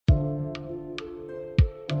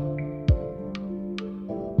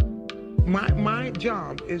My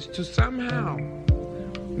job is to somehow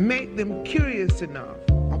make them curious enough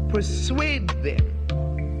or persuade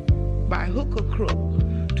them by hook or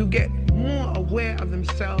crook to get more aware of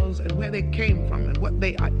themselves and where they came from and what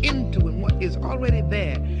they are into and what is already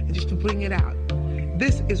there, and just to bring it out.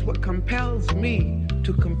 This is what compels me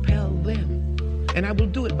to compel them, and I will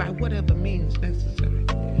do it by whatever means necessary.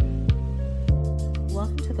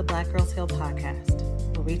 Welcome to the Black Girls Heal podcast,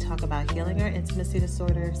 where we talk about healing our intimacy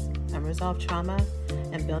disorders, unresolved trauma,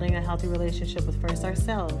 and building a healthy relationship with first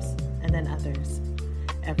ourselves and then others.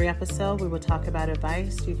 Every episode, we will talk about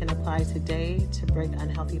advice you can apply today to break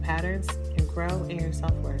unhealthy patterns and grow in your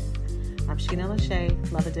self-worth. I'm Sheena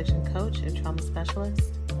Lachey, love addiction coach and trauma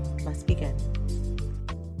specialist. Let's begin.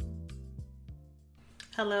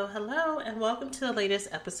 Hello, and welcome to the latest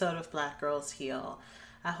episode of Black Girls Heal.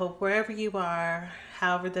 I hope wherever you are,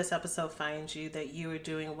 however this episode finds you, that you are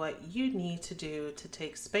doing what you need to do to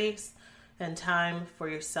take space and time for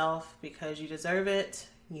yourself because you deserve it,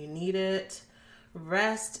 you need it.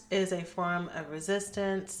 Rest is a form of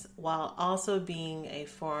resistance while also being a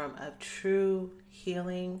form of true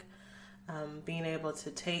healing. Being able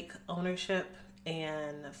to take ownership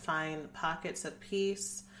and find pockets of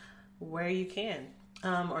peace where you can,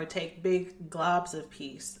 or take big globs of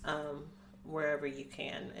peace wherever you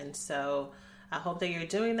can. And so I hope that you're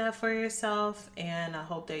doing that for yourself, and I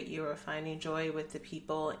hope that you are finding joy with the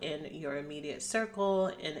people in your immediate circle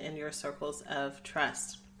and in your circles of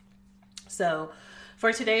trust. So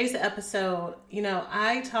for today's episode,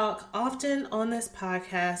 I talk often on this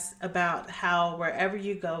podcast about how wherever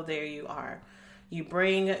you go, there you are. You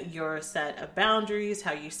bring your set of boundaries,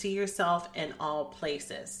 how you see yourself in all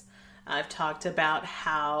places. I've talked about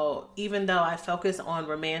how even though I focus on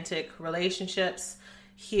romantic relationships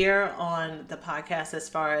here on the podcast as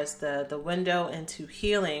far as the window into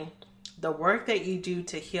healing, the work that you do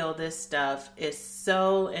to heal this stuff is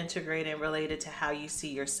so integrated and related to how you see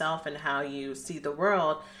yourself and how you see the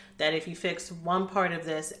world, that if you fix one part of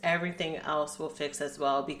this, everything else will fix as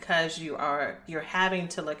well, because you're having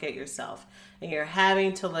to look at yourself and you're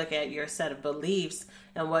having to look at your set of beliefs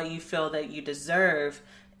and what you feel that you deserve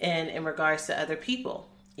in regards to other people,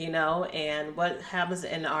 and what happens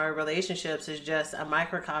in our relationships is just a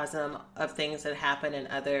microcosm of things that happen in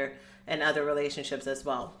other relationships as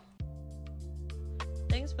well.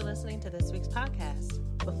 Thanks for listening to this week's podcast.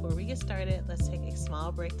 Before we get started, let's take a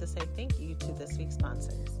small break to say thank you to this week's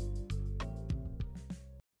sponsors.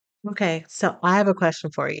 Okay, so I have a question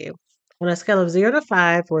for you. On a scale of 0 to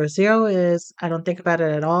 5, where 0 is I don't think about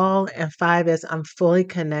it at all, and 5 is I'm fully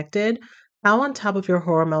connected, how on top of your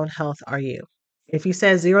hormone health are you? If you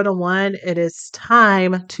said 0 to 1, it is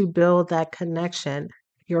time to build that connection.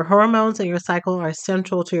 Your hormones and your cycle are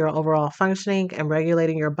central to your overall functioning, and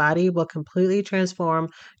regulating your body will completely transform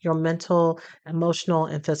your mental, emotional,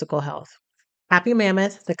 and physical health. Happy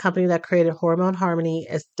Mammoth, the company that created Hormone Harmony,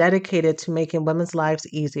 is dedicated to making women's lives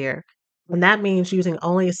easier. And that means using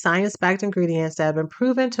only science-backed ingredients that have been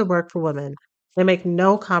proven to work for women. They make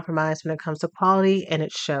no compromise when it comes to quality, and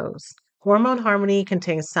it shows. Hormone Harmony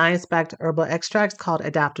contains science-backed herbal extracts called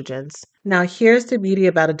adaptogens. Now, here's the beauty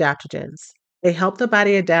about adaptogens. They help the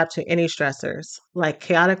body adapt to any stressors, like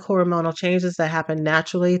chaotic hormonal changes that happen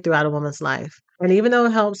naturally throughout a woman's life. And even though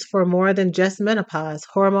it helps for more than just menopause,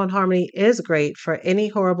 Hormone Harmony is great for any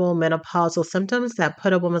horrible menopausal symptoms that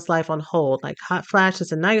put a woman's life on hold, like hot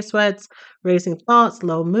flashes and night sweats, racing thoughts,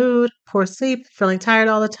 low mood, poor sleep, feeling tired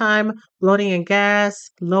all the time, bloating and gas,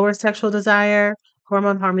 lower sexual desire.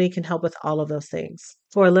 Hormone Harmony can help with all of those things.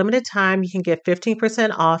 For a limited time, you can get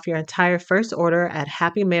 15% off your entire first order at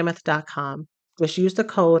happymammoth.com. Just use the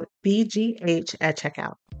code BGH at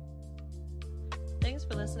checkout. Thanks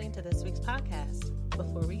for listening to this week's podcast.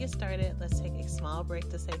 Before we get started, let's take a small break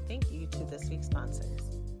to say thank you to this week's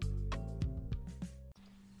sponsors.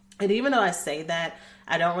 And even though I say that,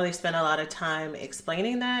 I don't really spend a lot of time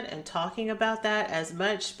explaining that and talking about that as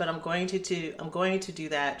much, but I'm going to do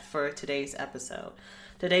that for today's episode.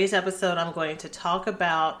 Today's episode, I'm going to talk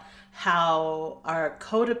about how our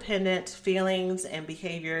codependent feelings and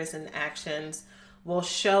behaviors and actions will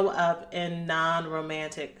show up in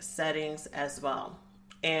non-romantic settings as well.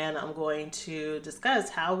 And I'm going to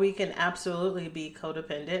discuss how we can absolutely be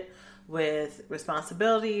codependent with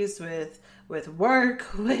responsibilities, with work,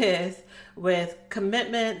 with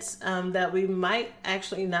commitments that we might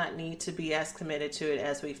actually not need to be as committed to it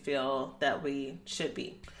as we feel that we should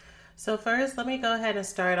be. So first, let me go ahead and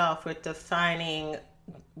start off with defining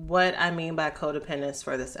what I mean by codependence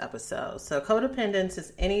for this episode. So codependence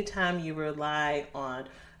is anytime you rely on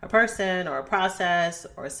a person or a process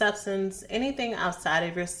or a substance, anything outside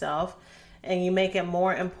of yourself and you make it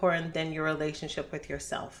more important than your relationship with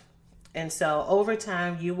yourself. And so over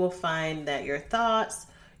time, you will find that your thoughts,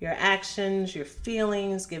 your actions, your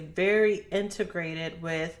feelings get very integrated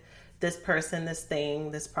with this person, this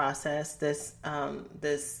thing, this process,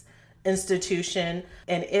 this institution,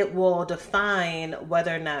 and it will define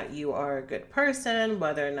whether or not you are a good person,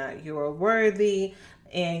 whether or not you are worthy,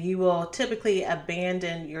 and you will typically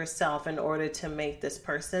abandon yourself in order to make this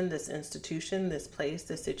person, this institution, this place,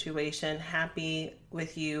 this situation happy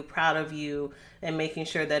with you, proud of you, and making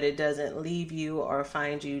sure that it doesn't leave you or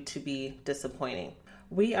find you to be disappointing.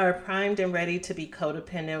 We are primed and ready to be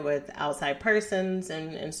codependent with outside persons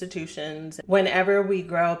and institutions whenever we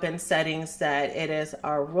grow up in settings that it is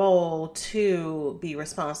our role to be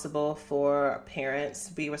responsible for parents,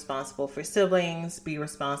 be responsible for siblings, be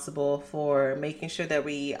responsible for making sure that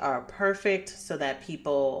we are perfect so that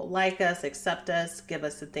people like us, accept us, give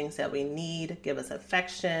us the things that we need, give us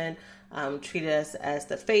affection, treat us as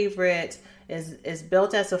the favorite, is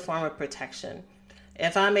built as a form of protection.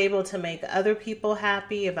 If I'm able to make other people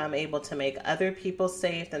happy, if I'm able to make other people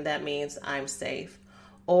safe, then that means I'm safe.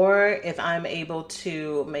 Or if I'm able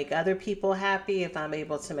to make other people happy, if I'm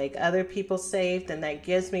able to make other people safe, then that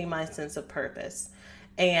gives me my sense of purpose.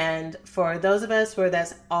 And for those of us where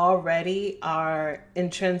that's already our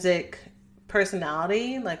intrinsic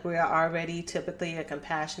personality, like we are already typically a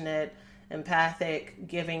compassionate, empathic,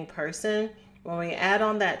 giving person, when we add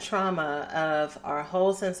on that trauma of our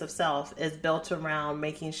whole sense of self is built around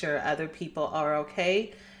making sure other people are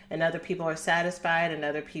okay and other people are satisfied and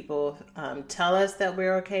other people tell us that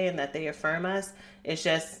we're okay and that they affirm us, it's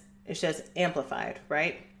just amplified,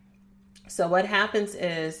 right? So what happens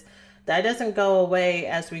is that doesn't go away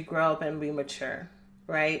as we grow up and we mature,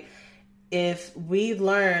 right? If we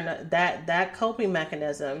learn that coping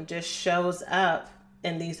mechanism just shows up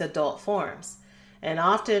in these adult forms. And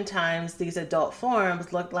oftentimes these adult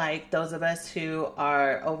forms look like those of us who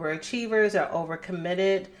are overachievers or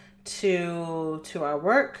overcommitted to our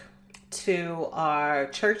work, to our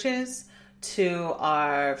churches, to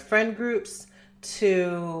our friend groups,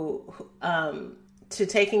 to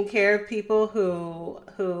taking care of people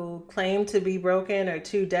who claim to be broken or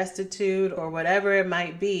too destitute or whatever it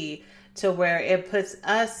might be, to where it puts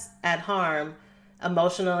us at harm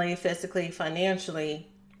emotionally, physically, financially,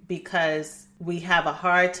 because we have a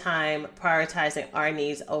hard time prioritizing our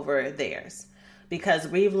needs over theirs. Because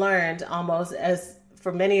we've learned almost, as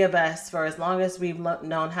for many of us, for as long as we've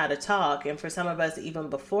known how to talk, and for some of us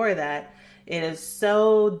even before that, it is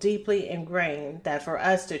so deeply ingrained that for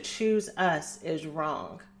us to choose us is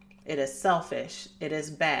wrong. It is selfish. It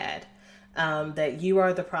is bad. That you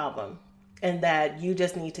are the problem. And that you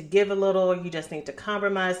just need to give a little, you just need to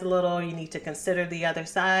compromise a little, you need to consider the other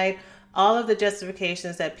side. All of the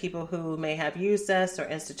justifications that people who may have used us, or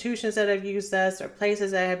institutions that have used us, or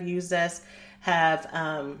places that have used us have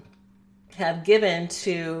given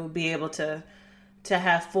to be able to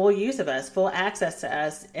have full use of us, full access to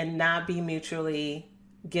us, and not be mutually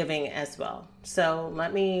giving as well. So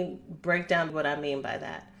let me break down what I mean by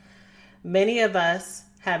that. Many of us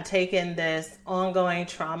have taken this ongoing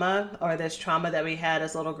trauma, or this trauma that we had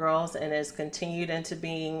as little girls, and has continued into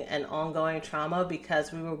being an ongoing trauma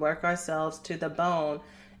because we would work ourselves to the bone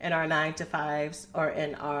in our 9-to-5s or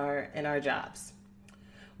in our jobs.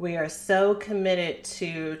 We are so committed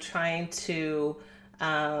to trying to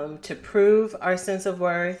prove our sense of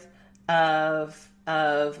worth,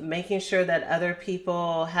 of making sure that other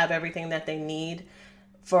people have everything that they need.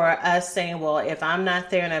 For us saying, well, if I'm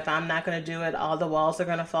not there and if I'm not going to do it, all the walls are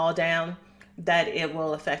going to fall down, that it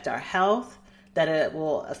will affect our health, that it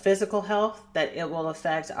will physical health, that it will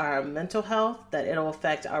affect our mental health, that it will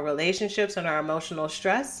affect our relationships and our emotional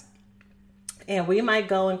stress. And we might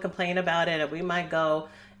go and complain about it, or we might go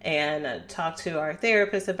and talk to our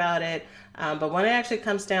therapist about it. But when it actually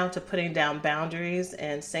comes down to putting down boundaries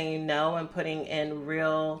and saying no and putting in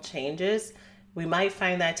real changes, we might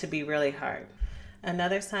find that to be really hard.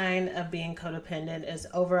 Another sign of being codependent is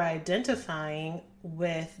over-identifying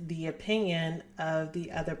with the opinion of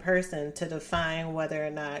the other person to define whether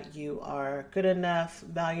or not you are good enough,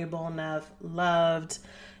 valuable enough, loved,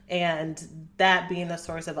 and that being the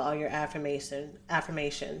source of all your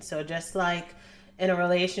affirmation. So just like in a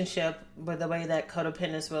relationship, with the way that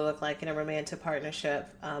codependence will look like in a romantic partnership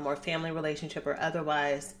or family relationship or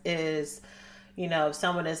otherwise is, you know, if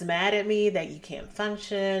someone is mad at me that you can't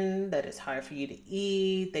function, that it's hard for you to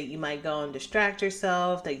eat, that you might go and distract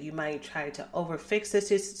yourself, that you might try to overfix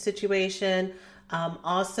this situation.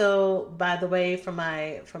 Also, by the way, for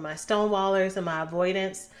my stonewallers and my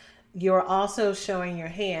avoidance, you're also showing your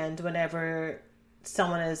hand whenever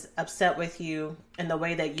someone is upset with you, and the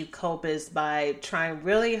way that you cope is by trying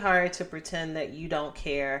really hard to pretend that you don't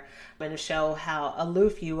care and to show how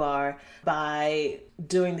aloof you are by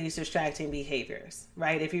doing these distracting behaviors,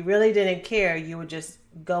 right? If you really didn't care, you would just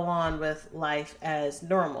go on with life as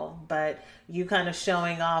normal, but you kind of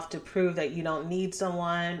showing off to prove that you don't need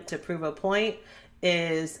someone, to prove a point,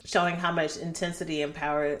 is showing how much intensity and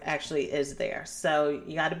power actually is there. So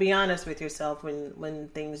you got to be honest with yourself when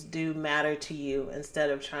things do matter to you,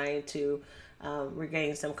 instead of trying to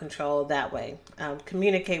regain some control that way.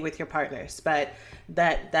 Communicate with your partners, but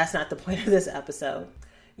that's not the point of this episode.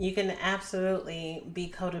 You can absolutely be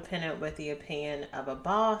codependent with the opinion of a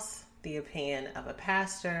boss, the opinion of a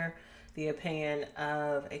pastor, the opinion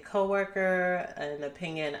of a coworker, an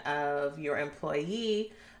opinion of your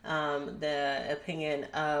employee, the opinion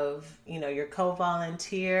of, your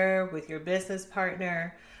co-volunteer with your business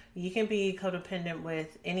partner. You can be codependent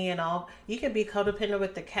with any and all. You can be codependent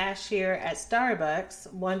with the cashier at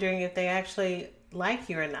Starbucks, wondering if they actually like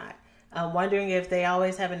you or not. Wondering if they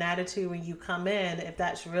always have an attitude when you come in, if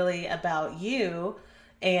that's really about you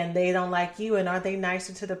and they don't like you, and are they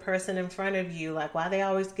nicer to the person in front of you? Like, why they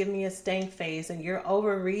always give me a stank face? And you're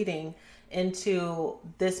overreading into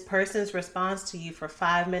this person's response to you for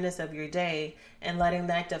 5 minutes of your day and letting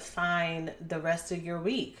that define the rest of your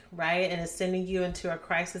week, right? And it's sending you into a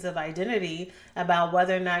crisis of identity about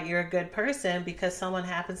whether or not you're a good person because someone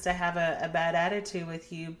happens to have a bad attitude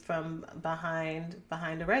with you from behind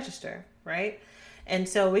the register, right? And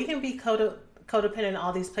so we can be codependent in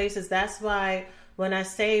all these places. That's why when I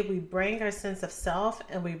say we bring our sense of self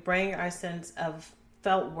and we bring our sense of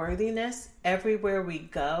felt worthiness everywhere we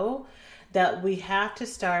go, that we have to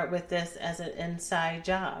start with this as an inside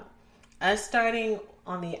job. Us starting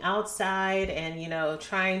on the outside and,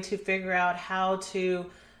 trying to figure out how to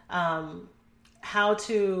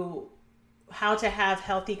have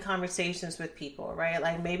healthy conversations with people, right?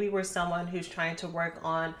 Like maybe we're someone who's trying to work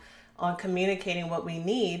on communicating what we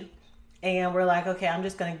need. And we're like, okay, I'm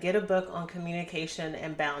just going to get a book on communication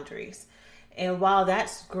and boundaries. And while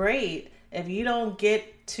that's great, if you don't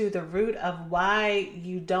get to the root of why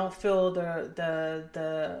you don't feel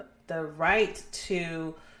the right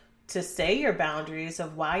to say your boundaries,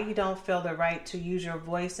 of why you don't feel the right to use your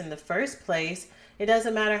voice in the first place, it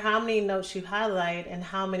doesn't matter how many notes you highlight and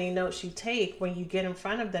how many notes you take. When you get in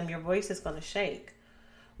front of them, your voice is going to shake.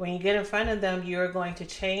 When you get in front of them, you're going to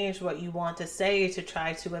change what you want to say to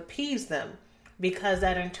try to appease them. Because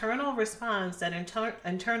that internal response, that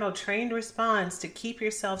internal trained response to keep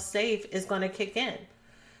yourself safe is going to kick in.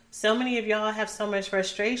 So many of y'all have so much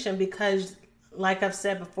frustration because, like I've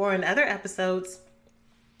said before in other episodes,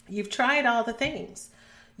 you've tried all the things.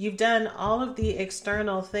 You've done all of the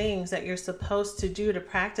external things that you're supposed to do to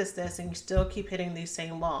practice this, and you still keep hitting these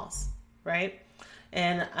same walls, right?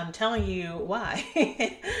 And I'm telling you why.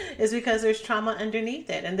 It's because there's trauma underneath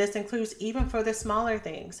it. And this includes even for the smaller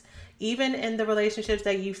things, even in the relationships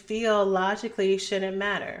that you feel logically shouldn't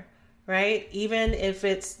matter, right? Even if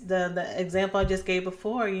it's the example I just gave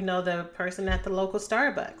before, the person at the local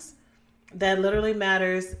Starbucks that literally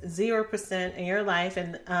matters 0% in your life.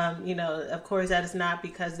 And, of course, that is not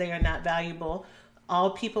because they are not valuable.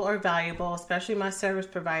 All people are valuable, especially my service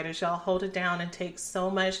providers. Y'all hold it down and take so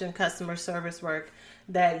much in customer service work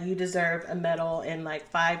that you deserve a medal and like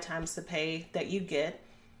 5 times the pay that you get.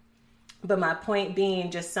 But my point being,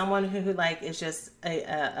 just someone who like is just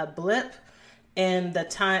a blip in the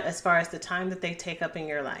time, as far as the time that they take up in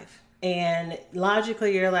your life. And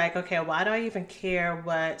logically, you're like, okay, why do I even care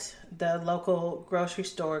what the local grocery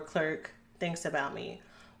store clerk thinks about me?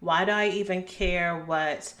 Why do I even care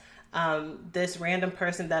what this random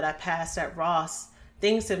person that I passed at Ross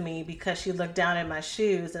thinks of me because she looked down at my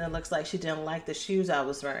shoes and it looks like she didn't like the shoes I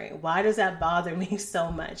was wearing? Why does that bother me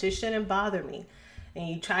so much? It shouldn't bother me. And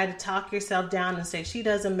you try to talk yourself down and say she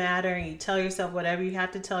doesn't matter, and you tell yourself whatever you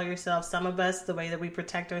have to tell yourself. Some of us, the way that we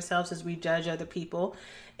protect ourselves is we judge other people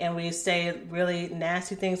and we say really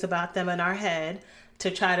nasty things about them in our head to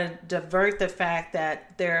try to divert the fact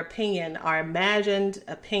that their opinion, our imagined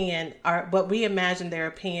opinion, what we imagine their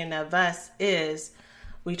opinion of us is.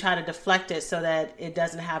 We try to deflect it so that it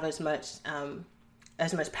doesn't have as much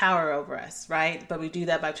power over us, right? But we do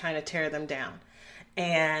that by trying to tear them down.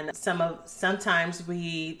 And sometimes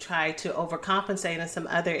we try to overcompensate in some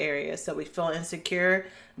other areas. So we feel insecure,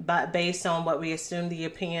 but based on what we assume the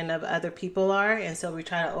opinion of other people are. And so we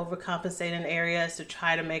try to overcompensate in areas to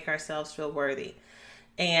try to make ourselves feel worthy.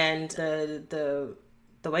 And the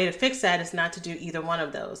way to fix that is not to do either one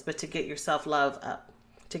of those, but to get your self-love up,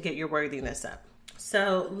 to get your worthiness up.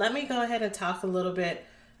 So let me go ahead and talk a little bit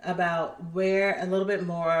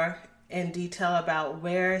more in detail about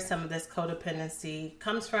where some of this codependency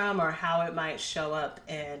comes from or how it might show up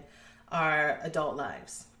in our adult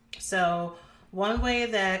lives. So one way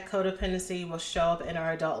that codependency will show up in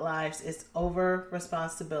our adult lives is over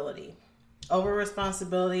responsibility. Over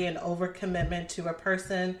responsibility and over commitment to a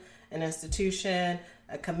person, an institution,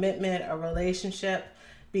 a commitment, a relationship,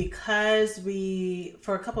 because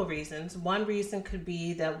for a couple of reasons. One reason could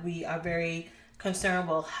be that we are very concerned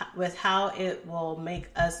with how it will make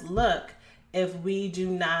us look if we do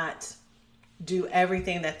not do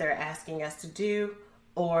everything that they're asking us to do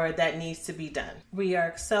or that needs to be done. We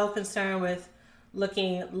are so concerned with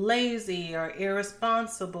looking lazy or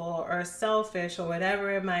irresponsible or selfish or whatever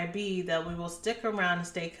it might be that we will stick around and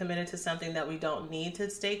stay committed to something that we don't need to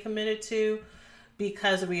stay committed to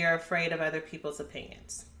because we are afraid of other people's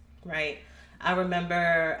opinions, right? I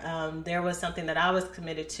remember there was something that I was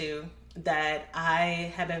committed to that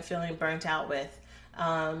I had been feeling burnt out with.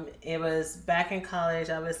 It was back in college.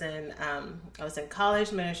 I was in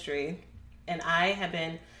college ministry, and I had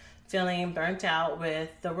been feeling burnt out with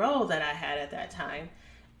the role that I had at that time.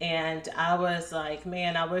 And I was like,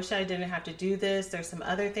 man, I wish I didn't have to do this. There's some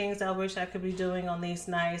other things I wish I could be doing on these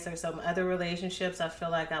nights. There's some other relationships I feel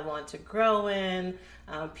like I want to grow in,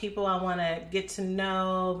 people I want to get to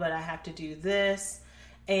know, but I have to do this.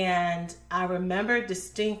 And I remember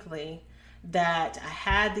distinctly that I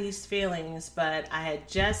had these feelings, but I had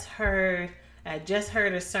just heard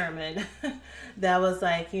a sermon that was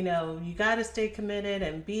like, you got to stay committed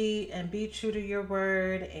and be true to your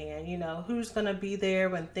word. And, who's going to be there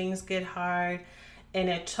when things get hard? And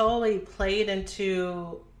it totally played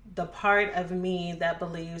into the part of me that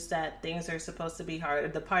believes that things are supposed to be hard. Or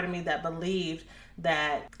the part of me that believed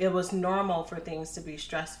that it was normal for things to be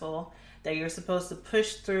stressful, that you're supposed to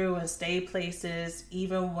push through and stay places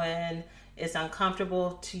even when it's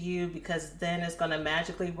uncomfortable to you, because then it's going to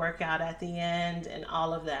magically work out at the end and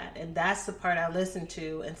all of that. And that's the part I listened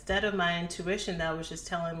to instead of my intuition that was just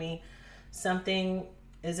telling me something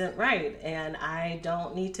isn't right and I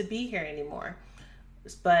don't need to be here anymore.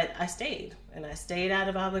 But I stayed, and I stayed out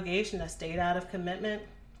of obligation. I stayed out of commitment.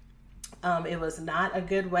 It was not a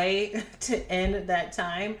good way to end that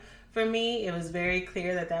time for me. It was very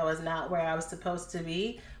clear that was not where I was supposed to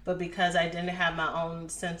be. But because I didn't have my own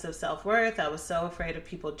sense of self-worth, I was so afraid of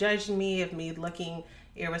people judging me, of me looking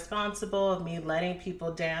irresponsible, of me letting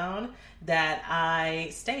people down, that I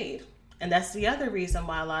stayed. And that's the other reason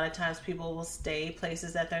why a lot of times people will stay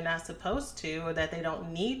places that they're not supposed to or that they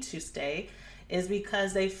don't need to stay, is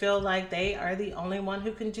because they feel like they are the only one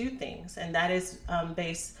who can do things. And that is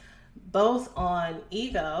based both on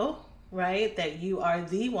ego, right? That you are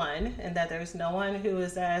the one and that there's no one who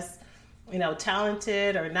is as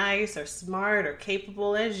talented or nice or smart or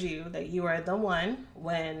capable as you, that you are the one,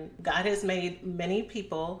 when God has made many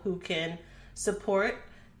people who can support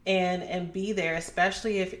and be there,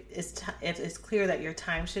 especially if it's clear that your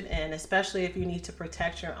time should end, especially if you need to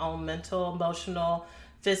protect your own mental, emotional,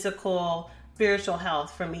 physical, spiritual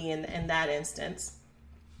health, for me in that instance.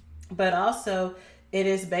 But also it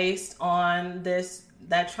is based on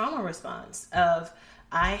that trauma response of,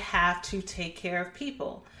 I have to take care of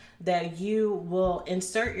people. That you will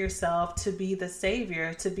insert yourself to be the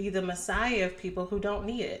savior, to be the Messiah of people who don't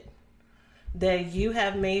need it. That you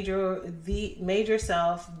have made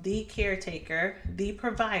yourself the caretaker, the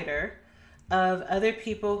provider of other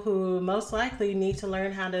people who most likely need to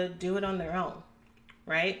learn how to do it on their own,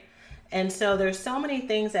 right? And so there's so many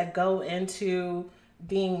things that go into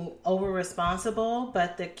being over responsible,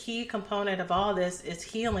 but the key component of all this is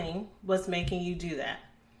healing what's making you do that.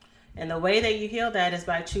 And the way that you heal that is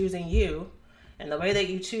by choosing you. And the way that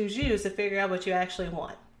you choose you is to figure out what you actually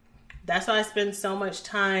want. That's why I spend so much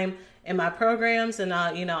time in my programs, and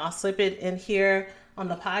I'll slip it in here on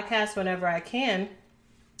the podcast whenever I can,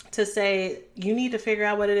 to say you need to figure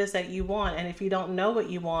out what it is that you want. And if you don't know what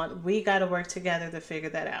you want, we got to work together to figure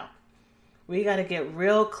that out. We got to get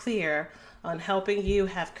real clear on helping you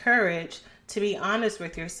have courage to be honest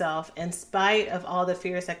with yourself in spite of all the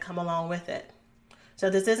fears that come along with it. So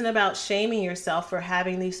this isn't about shaming yourself for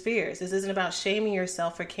having these fears. This isn't about shaming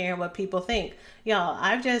yourself for caring what people think. Y'all,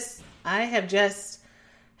 I have just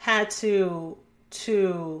had to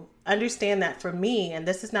understand that for me, and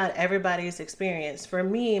this is not everybody's experience. For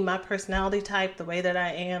me, my personality type, the way that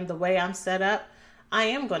I am, the way I'm set up, I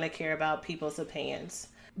am going to care about people's opinions.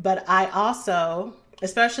 But I also,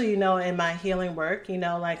 especially, in my healing work,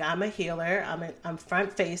 like I'm a healer, I'm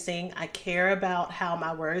front facing. I care about how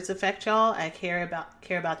my words affect y'all. I care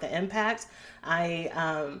about the impact.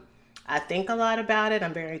 I think a lot about it.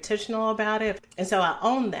 I'm very intentional about it. And so I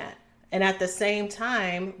own that. And at the same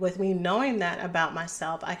time, with me knowing that about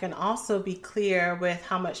myself, I can also be clear with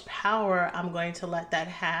how much power I'm going to let that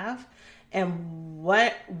have and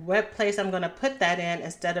what place I'm going to put that in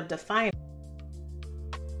instead of defining.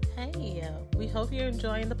 Hey, we hope you're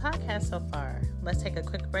enjoying the podcast so far. Let's take a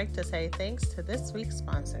quick break to say thanks to this week's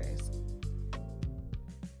sponsors.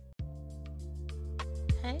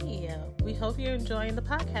 Hey, we hope you're enjoying the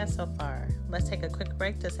podcast so far. Let's take a quick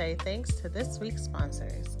break to say thanks to this week's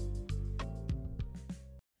sponsors.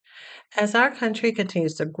 As our country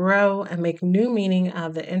continues to grow and make new meaning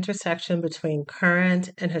of the intersection between current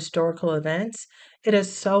and historical events, it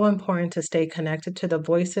is so important to stay connected to the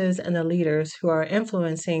voices and the leaders who are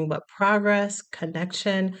influencing what progress,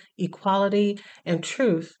 connection, equality, and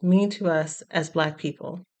truth mean to us as Black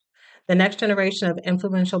people. The next generation of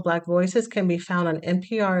influential Black voices can be found on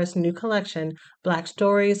NPR's new collection, Black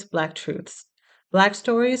Stories, Black Truths. Black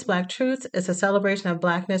Stories, Black Truths is a celebration of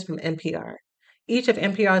Blackness from NPR. Each of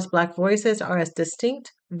NPR's Black voices are as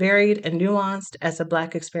distinct, varied, and nuanced as the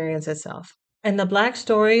Black experience itself. In the Black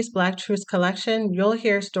Stories, Black Truths collection, you'll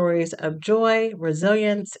hear stories of joy,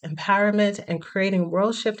 resilience, empowerment, and creating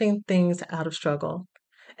world-shifting things out of struggle.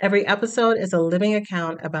 Every episode is a living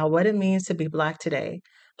account about what it means to be Black today,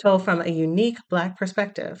 told from a unique Black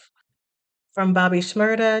perspective. From Bobby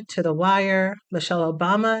Shmurda to The Wire, Michelle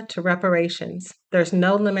Obama to reparations, there's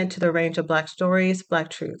no limit to the range of Black stories, Black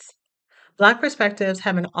truths. Black perspectives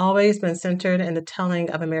haven't always been centered in the telling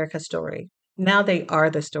of America's story. Now they are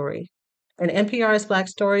the story. In NPR's Black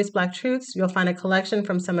Stories, Black Truths, you'll find a collection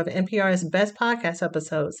from some of NPR's best podcast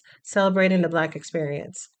episodes celebrating the Black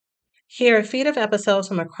experience. Hear a feed of episodes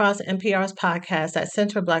from across NPR's podcasts that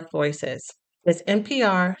center Black voices. It's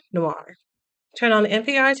NPR Noir. Turn on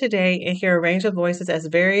NPR today and hear a range of voices as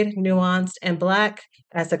varied, nuanced, and Black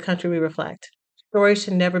as the country we reflect. Stories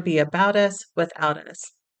should never be about us, without us.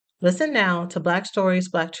 Listen now to Black Stories,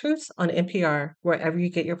 Black Truths on NPR, wherever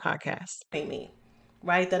you get your podcasts.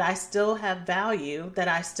 Right? That I still have value, that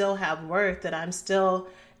I still have worth, that I'm still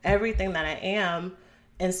everything that I am,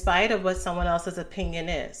 in spite of what someone else's opinion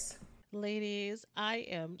is. Ladies, I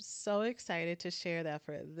am so excited to share that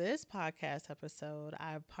for this podcast episode,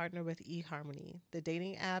 I've partnered with eHarmony, the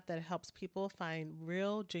dating app that helps people find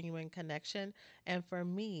real, genuine connection. And for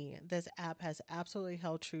me, this app has absolutely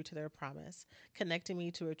held true to their promise, connecting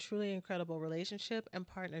me to a truly incredible relationship and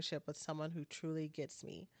partnership with someone who truly gets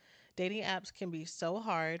me. Dating apps can be so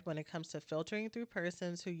hard when it comes to filtering through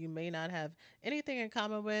persons who you may not have anything in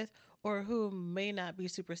common with or who may not be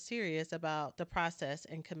super serious about the process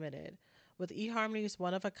and committed. With eHarmony's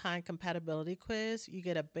one-of-a-kind compatibility quiz, you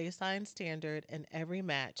get a baseline standard in every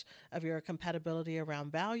match of your compatibility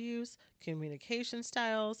around values, communication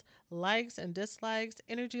styles, likes and dislikes,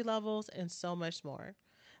 energy levels, and so much more.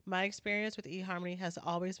 My experience with eHarmony has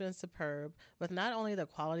always been superb, with not only the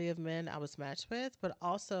quality of men I was matched with, but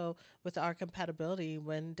also with our compatibility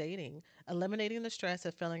when dating, eliminating the stress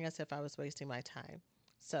of feeling as if I was wasting my time.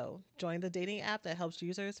 So, join the dating app that helps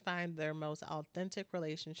users find their most authentic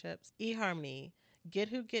relationships. eHarmony. Get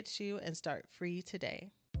who gets you and start free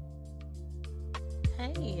today.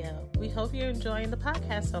 Hey, we hope you're enjoying the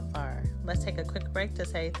podcast so far. Let's take a quick break to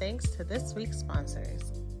say thanks to this week's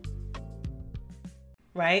sponsors.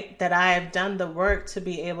 Right? That I have done the work to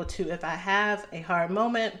be able to, if I have a hard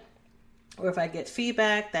moment, or if I get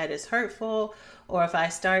feedback that is hurtful, or if I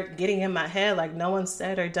start getting in my head like no one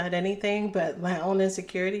said or done anything, but my own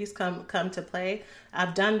insecurities come to play,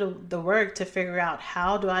 I've done the work to figure out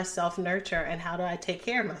how do I self-nurture and how do I take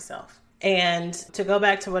care of myself. And to go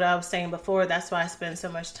back to what I was saying before, that's why I spend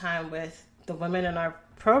so much time with the women in our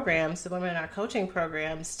programs, the women in our coaching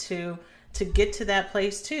programs to get to that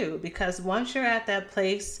place too. Because once you're at that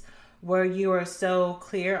place where you are so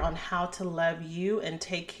clear on how to love you and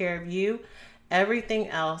take care of you, everything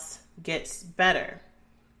else gets better,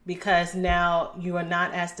 because now you are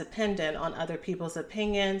not as dependent on other people's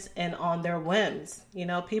opinions and on their whims. You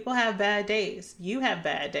know, people have bad days. You have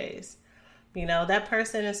bad days. You know, that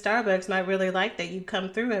person in Starbucks might really like that you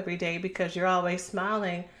come through every day because you're always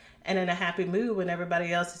smiling and in a happy mood when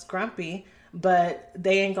everybody else is grumpy, but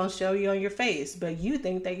they ain't gonna show you on your face. But you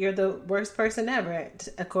think that you're the worst person ever,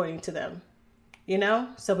 according to them. You know,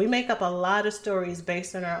 so we make up a lot of stories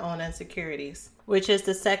based on our own insecurities, which is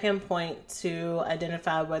the second point to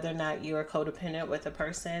identify whether or not you are codependent with a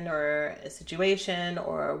person or a situation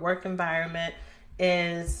or a work environment,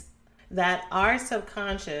 is that our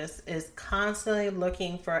subconscious is constantly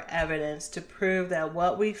looking for evidence to prove that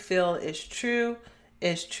what we feel is true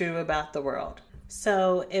about the world.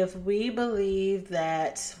 So if we believe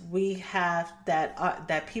that we have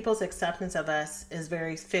that people's acceptance of us is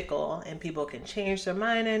very fickle and people can change their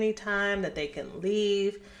mind anytime, that they can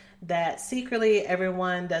leave, that secretly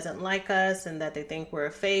everyone doesn't like us and that they think we're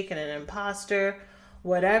a fake and an imposter,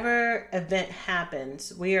 whatever event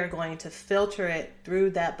happens, we are going to filter it through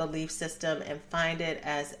that belief system and find it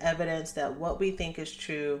as evidence that what we think is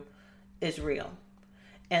true is real.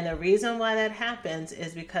 And the reason why that happens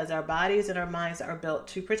is because our bodies and our minds are built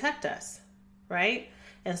to protect us, right?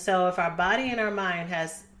 And so if our body and our mind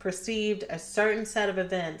has perceived a certain set of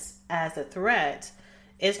events as a threat,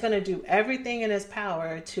 it's going to do everything in its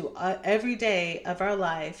power to every day of our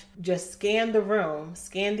life, just scan the room,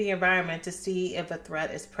 scan the environment to see if a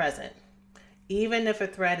threat is present, even if a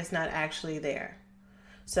threat is not actually there.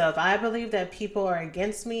 So if I believe that people are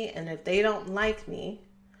against me and if they don't like me,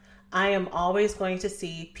 I am always going to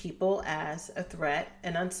see people as a threat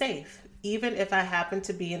and unsafe, even if I happen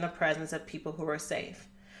to be in the presence of people who are safe.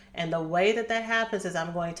 And the way that that happens is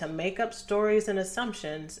I'm going to make up stories and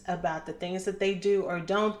assumptions about the things that they do or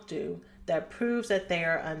don't do that proves that they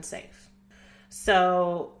are unsafe.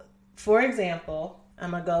 So, for example,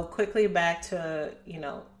 I'm going to go quickly back to,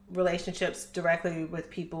 relationships directly with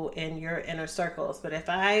people in your inner circles. But if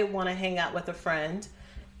I want to hang out with a friend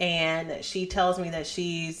and she tells me that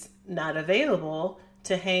she's not available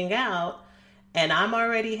to hang out, and I'm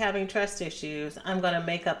already having trust issues, I'm going to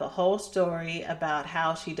make up a whole story about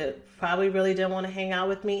how she probably really didn't want to hang out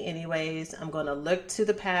with me anyways. I'm going to look to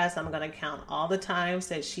the past. I'm going to count all the times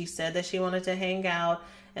that she said that she wanted to hang out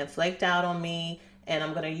and flaked out on me. And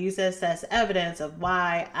I'm going to use this as evidence of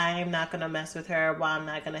why I'm not going to mess with her, why I'm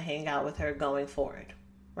not going to hang out with her going forward,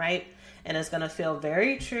 right? And it's going to feel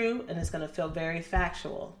very true and it's going to feel very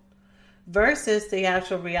factual. Versus the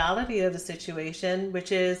actual reality of the situation,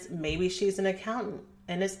 which is maybe she's an accountant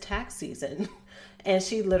and it's tax season and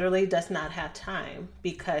she literally does not have time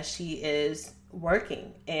because she is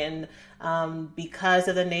working. And because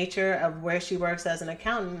of the nature of where she works as an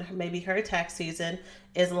accountant, maybe her tax season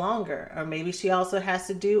is longer, or maybe she also has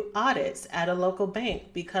to do audits at a local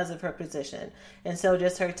bank because of her position. And so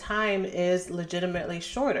just her time is legitimately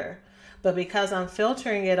shorter. But because I'm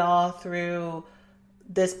filtering it all through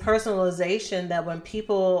this personalization that when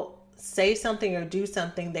people say something or do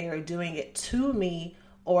something, they are doing it to me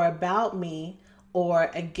or about me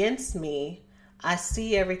or against me, I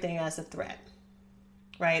see everything as a threat,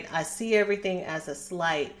 right? I see everything as a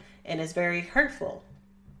slight, and it's very hurtful.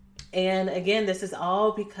 And again, this is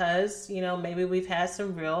all because, maybe we've had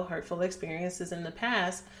some real hurtful experiences in the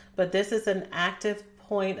past, but this is an active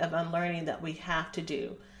point of unlearning that we have to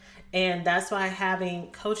do. And that's why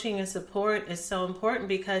having coaching and support is so important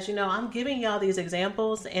because, I'm giving y'all these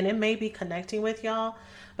examples and it may be connecting with y'all,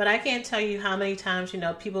 but I can't tell you how many times,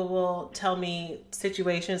 people will tell me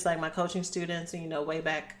situations like my coaching students, and, way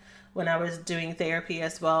back when I was doing therapy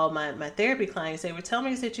as well, my therapy clients, they would tell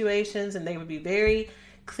me situations and they would be very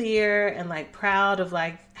clear and proud of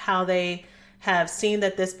how they have seen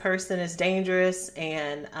that this person is dangerous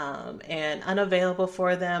and unavailable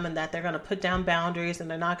for them, and that they're going to put down boundaries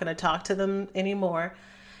and they're not going to talk to them anymore.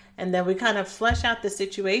 And then we kind of flesh out the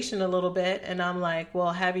situation a little bit, and I'm like,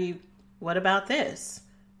 well, what about this?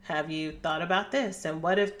 Have you thought about this? And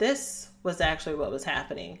what if this was actually what was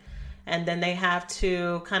happening? And then they have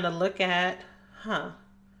to kind of look at,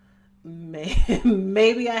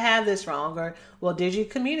 maybe I have this wrong, or, well, did you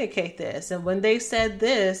communicate this? And when they said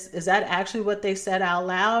this, is that actually what they said out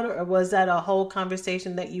loud? Or was that a whole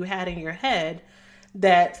conversation that you had in your head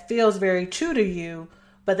that feels very true to you,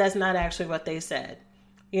 but that's not actually what they said?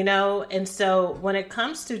 And so when it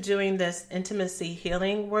comes to doing this intimacy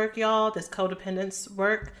healing work, y'all, this codependence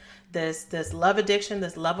work, this love addiction,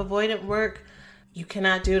 this love avoidant work, you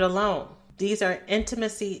cannot do it alone. These are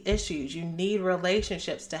intimacy issues. You need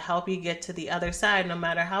relationships to help you get to the other side, no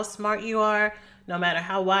matter how smart you are, no matter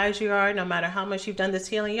how wise you are, no matter how much you've done this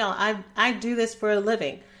healing. Y'all, I do this for a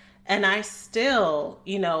living. And I still,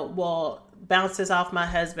 will bounce this off my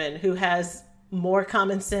husband, who has more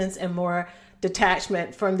common sense and more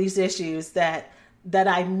detachment from these issues that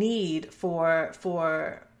I need for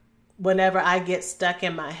whenever I get stuck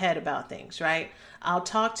in my head about things, right? I'll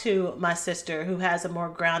talk to my sister, who has a more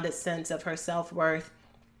grounded sense of her self-worth,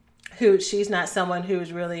 she's not someone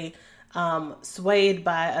who's really swayed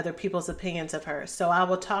by other people's opinions of her. So I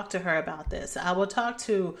will talk to her about this. I will talk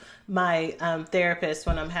to my therapist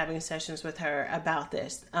when I'm having sessions with her about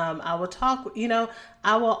this. I will talk,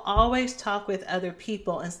 I will always talk with other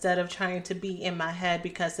people instead of trying to be in my head,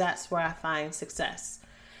 because that's where I find success.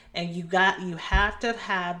 And you have to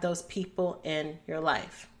have those people in your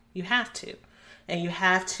life. You have to. and you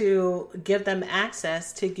have to give them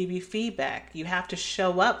access to give you feedback. You have to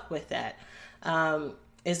show up with that.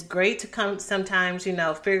 It's great to come sometimes,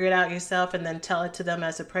 figure it out yourself and then tell it to them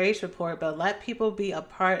as a praise report, but let people be a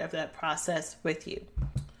part of that process with you.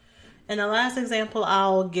 And the last example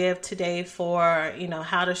I'll give today for,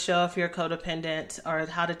 how to show if you're codependent, or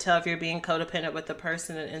how to tell if you're being codependent with a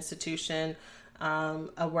person, an institution,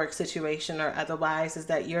 a work situation, or otherwise, is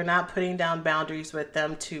that you're not putting down boundaries with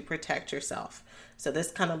them to protect yourself. So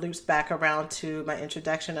this kind of loops back around to my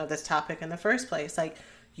introduction of this topic in the first place. Like,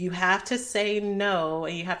 you have to say no,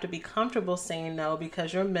 and you have to be comfortable saying no,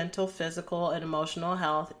 because your mental, physical, and emotional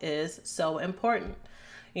health is so important.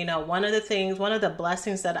 One of the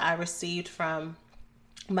blessings that I received from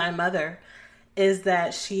my mother is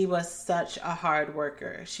that she was such a hard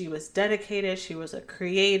worker. She was dedicated. She was a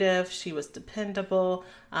creative. She was dependable.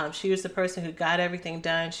 She was the person who got everything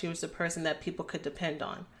done. She was the person that people could depend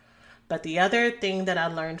on. But the other thing that I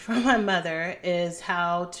learned from my mother is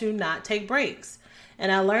how to not take breaks.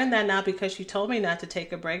 And I learned that not because she told me not to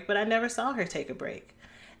take a break, but I never saw her take a break.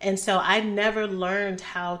 And so I never learned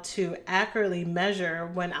how to accurately measure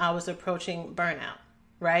when I was approaching burnout,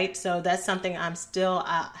 right? So that's something I'm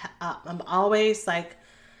always like,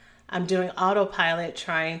 I'm doing autopilot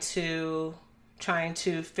trying to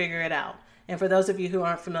figure it out. And for those of you who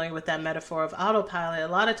aren't familiar with that metaphor of autopilot,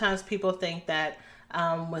 a lot of times people think that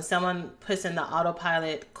when someone puts in the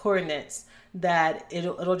autopilot coordinates, that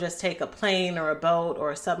it'll just take a plane or a boat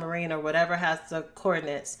or a submarine or whatever has the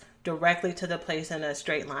coordinates directly to the place in a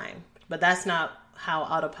straight line. But that's not how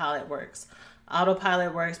autopilot works.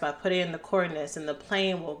 Autopilot works by putting in the coordinates, and the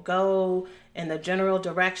plane will go in the general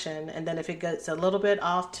direction. And then if it gets a little bit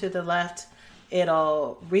off to the left,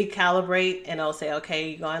 it'll recalibrate and it'll say, okay,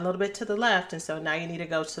 you're going a little bit to the left, and so now you need to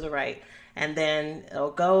go to the right. And then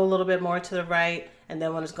it'll go a little bit more to the right. And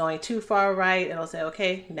then when it's going too far right, it'll say,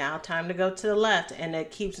 okay, now time to go to the left. And it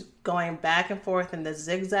keeps going back and forth in the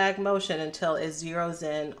zigzag motion until it zeroes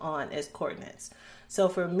in on its coordinates. So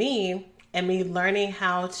for me, and me learning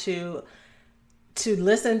how to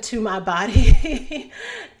listen to my body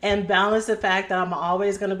and balance the fact that I'm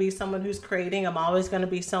always going to be someone who's creating. I'm always going to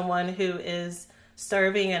be someone who is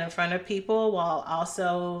serving and in front of people, while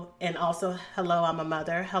also, hello, I'm a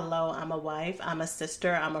mother. Hello, I'm a wife. I'm a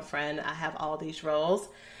sister. I'm a friend. I have all these roles.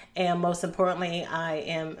 And most importantly, I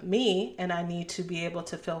am me, and I need to be able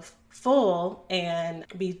to feel full and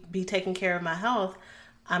be taking care of my health.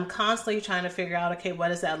 I'm constantly trying to figure out, okay, what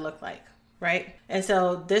does that look like? Right? And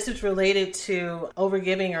so this is related to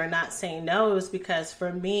overgiving or not saying no's, because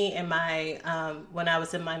for me, in my when I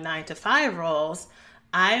was in my 9-to-5 roles,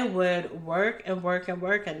 I would work and work and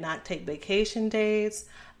work and not take vacation days.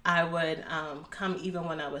 I would come even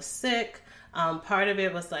when I was sick. Part of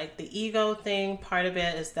it was like the ego thing. Part of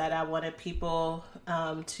it is that I wanted people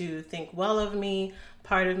to think well of me.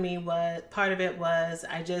 Part of it was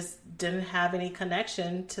I just didn't have any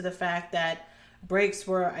connection to the fact that breaks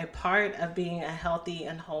were a part of being a healthy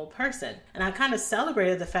and whole person. And I kind of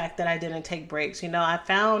celebrated the fact that I didn't take breaks.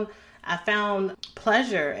 I found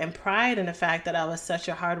pleasure and pride in the fact that I was such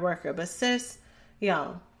a hard worker. But sis,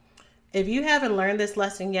 if you haven't learned this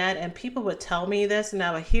lesson yet, and people would tell me this and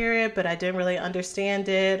I would hear it, but I didn't really understand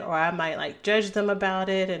it, or I might judge them about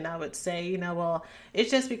it, and I would say, well, it's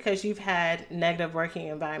just because you've had negative working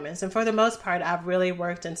environments. And for the most part, I've really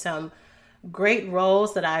worked in some great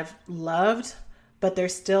roles that I've loved, but they're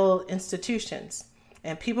still institutions.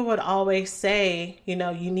 And people would always say, you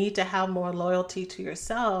need to have more loyalty to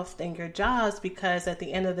yourself than your jobs, because at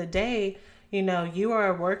the end of the day, you are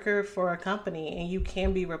a worker for a company and you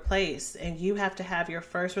can be replaced, and you have to have your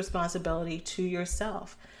first responsibility to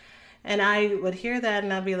yourself. And I would hear that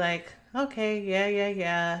and I'd be like, okay,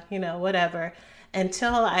 yeah, whatever.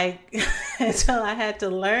 Until I had to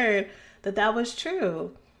learn that was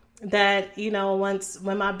true. That,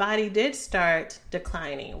 when my body did start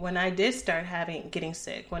declining, when I did start getting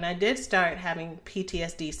sick, when I did start having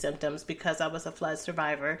PTSD symptoms because I was a flood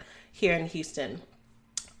survivor here in Houston,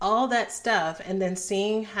 all that stuff, and then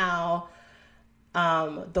seeing how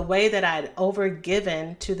the way that I'd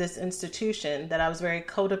overgiven to this institution, that I was very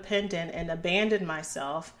codependent and abandoned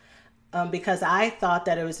myself because I thought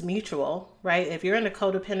that it was mutual, right? If you're in a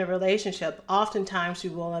codependent relationship, oftentimes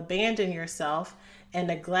you will abandon yourself and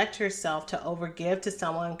neglect yourself to overgive to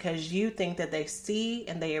someone because you think that they see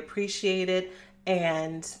and they appreciate it,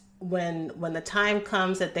 and when the time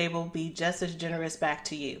comes that they will be just as generous back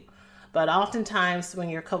to you. But oftentimes when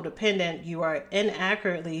you're codependent, you are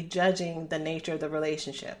inaccurately judging the nature of the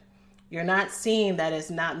relationship. You're not seeing that it's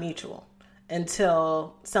not mutual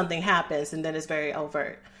until something happens, and then it's very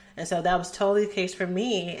overt. And so that was totally the case for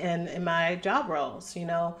me in my job roles.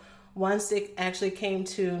 Once it actually came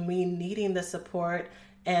to me needing the support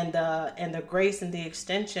and the grace and the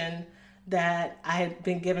extension that I had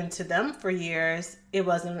been given to them for years, it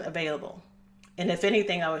wasn't available. And if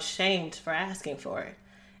anything, I was shamed for asking for it.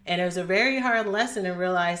 And it was a very hard lesson in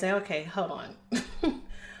realizing, okay, hold on.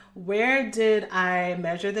 Where did I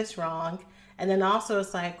measure this wrong? And then also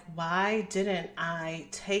it's like, why didn't I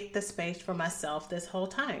take the space for myself this whole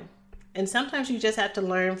time? And sometimes you just have to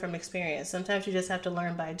learn from experience. Sometimes you just have to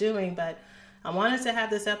learn by doing. But I wanted to have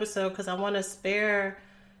this episode because I want to spare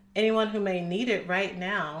anyone who may need it right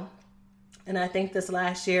now. And I think this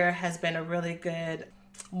last year has been a really good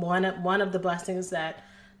one of the blessings that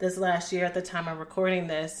this last year at the time of recording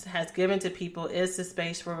this has given to people is the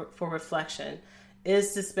space for reflection,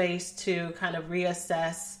 is the space to kind of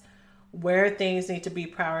reassess where things need to be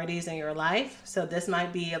priorities in your life. So this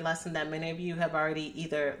might be a lesson that many of you have already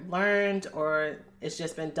either learned or it's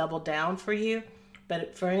just been doubled down for you.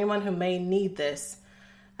 But for anyone who may need this,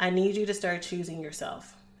 I need you to start choosing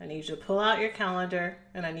yourself. I need you to pull out your calendar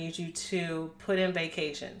and I need you to put in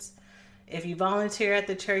vacations. If you volunteer at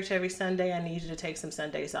the church every Sunday, I need you to take some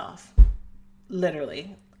Sundays off.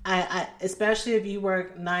 Literally. I especially if you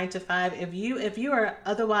work 9 to 5, if you are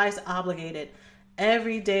otherwise obligated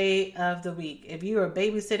every day of the week, if you are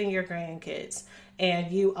babysitting your grandkids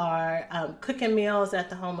and you are cooking meals at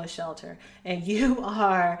the homeless shelter and you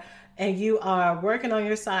are working on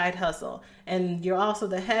your side hustle and you're also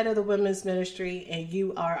the head of the women's ministry and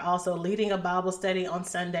you are also leading a Bible study on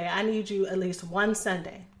Sunday, I need you at least one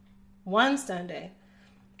Sunday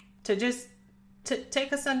to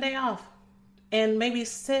take a Sunday off and maybe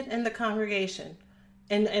sit in the congregation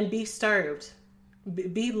and be served,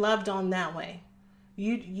 be loved on that way.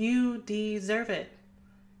 You deserve it.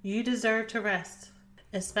 You deserve to rest,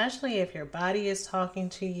 especially if your body is talking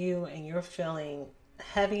to you and you're feeling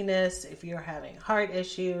heaviness, if you're having heart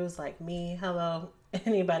issues like me. Hello,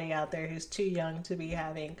 anybody out there who's too young to be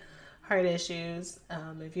having heart issues.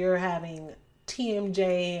 If you're having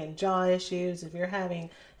TMJ and jaw issues, if you're having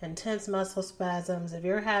intense muscle spasms, if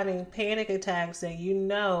you're having panic attacks that you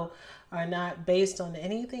know are not based on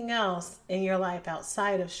anything else in your life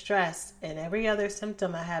outside of stress and every other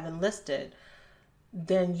symptom I have enlisted,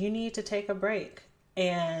 then you need to take a break.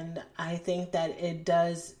 And I think that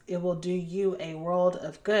it will do you a world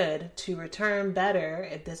of good to return better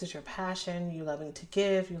if this is your passion, you loving to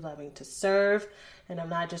give, you loving to serve. And I'm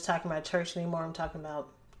not just talking about church anymore, I'm talking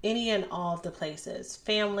about any and all of the places,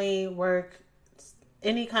 family, work,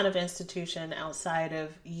 any kind of institution outside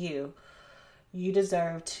of you. You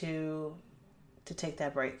deserve to take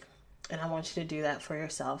that break. And I want you to do that for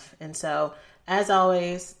yourself. And so, as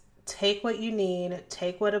always, take what you need,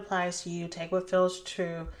 take what applies to you, take what feels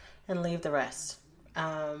true, and leave the rest.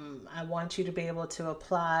 I want you to be able to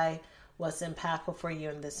apply what's impactful for you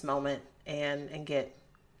in this moment and get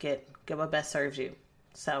what best serves you.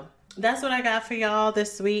 So that's what I got for y'all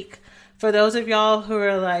this week. For those of y'all who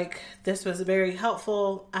are like, this was very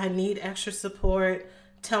helpful, I need extra support,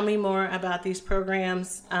 tell me more about these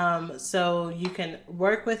programs so you can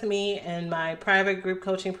work with me in my private group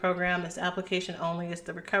coaching program. It's application only. It's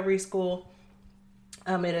the Recovery School.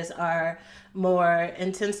 It is our more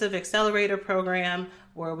intensive accelerator program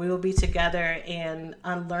where we will be together and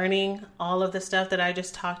unlearning all of the stuff that I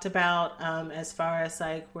just talked about as far as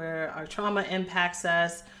like where our trauma impacts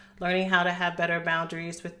us, learning how to have better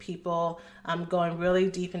boundaries with people, going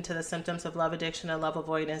really deep into the symptoms of love addiction and love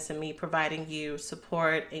avoidance, and me providing you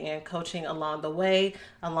support and coaching along the way,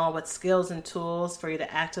 along with skills and tools for you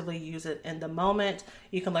to actively use it in the moment.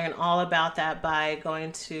 You can learn all about that by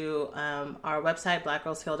going to our website,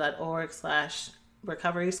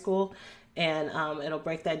 blackgirlsheal.org/recovery school, and it'll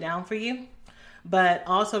break that down for you. But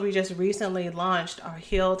also, we just recently launched our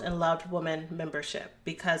Healed and Loved Woman membership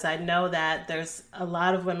because I know that there's a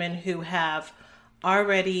lot of women who have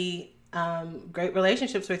already great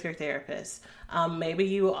relationships with your therapist. Maybe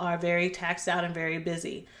you are very taxed out and very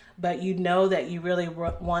busy, but you know that you really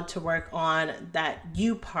want to work on that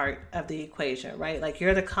you part of the equation, right? Like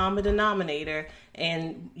you're the common denominator.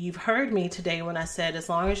 And you've heard me today when I said, as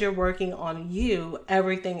long as you're working on you,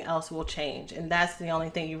 everything else will change. And that's the only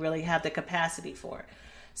thing you really have the capacity for.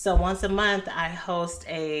 So once a month, I host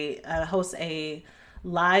a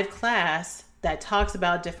live class that talks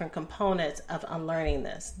about different components of unlearning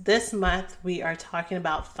this. This month, we are talking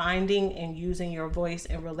about finding and using your voice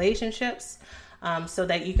in relationships so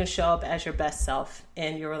that you can show up as your best self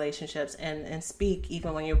in your relationships and speak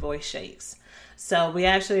even when your voice shakes. So we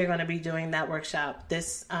actually are going to be doing that workshop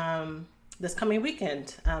this this coming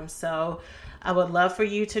weekend. So I would love for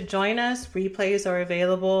you to join us. Replays are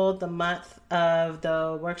available the month of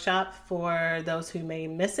the workshop for those who may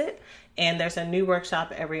miss it. And there's a new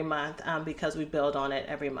workshop every month because we build on it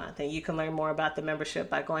every month. And you can learn more about the membership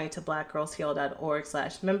by going to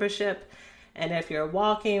blackgirlsheal.org/membership. And if you're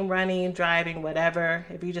walking, running, driving, whatever,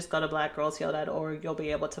 if you just go to blackgirlsheal.org, you'll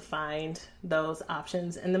be able to find those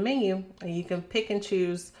options in the menu. And you can pick and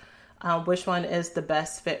choose which one is the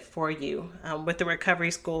best fit for you. With the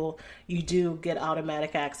Recovery School, you do get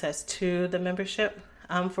automatic access to the membership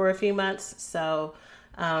for a few months. So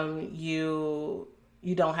you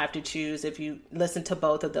don't have to choose. If you listen to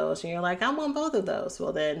both of those and you're like, I want both of those,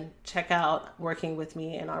 well then check out working with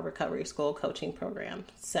me in our Recovery School coaching program.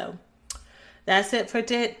 So that's it for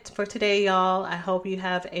today, y'all. I hope you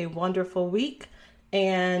have a wonderful week,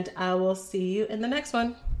 and I will see you in the next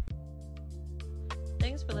one.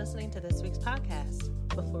 Thanks for listening to this week's podcast.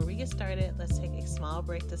 Before we get started, let's take a small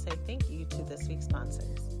break to say thank you to this week's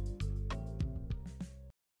sponsors.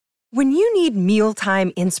 When you need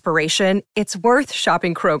mealtime inspiration, it's worth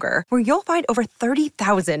shopping Kroger, where you'll find over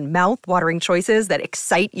 30,000 mouth-watering choices that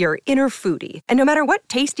excite your inner foodie. And no matter what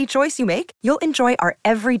tasty choice you make, you'll enjoy our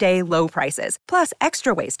everyday low prices, plus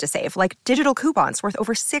extra ways to save, like digital coupons worth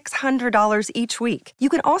over $600 each week. You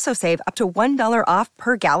can also save up to $1 off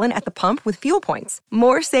per gallon at the pump with fuel points.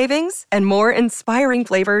 More savings and more inspiring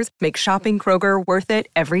flavors make shopping Kroger worth it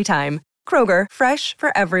every time. Kroger, fresh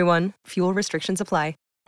for everyone. Fuel restrictions apply.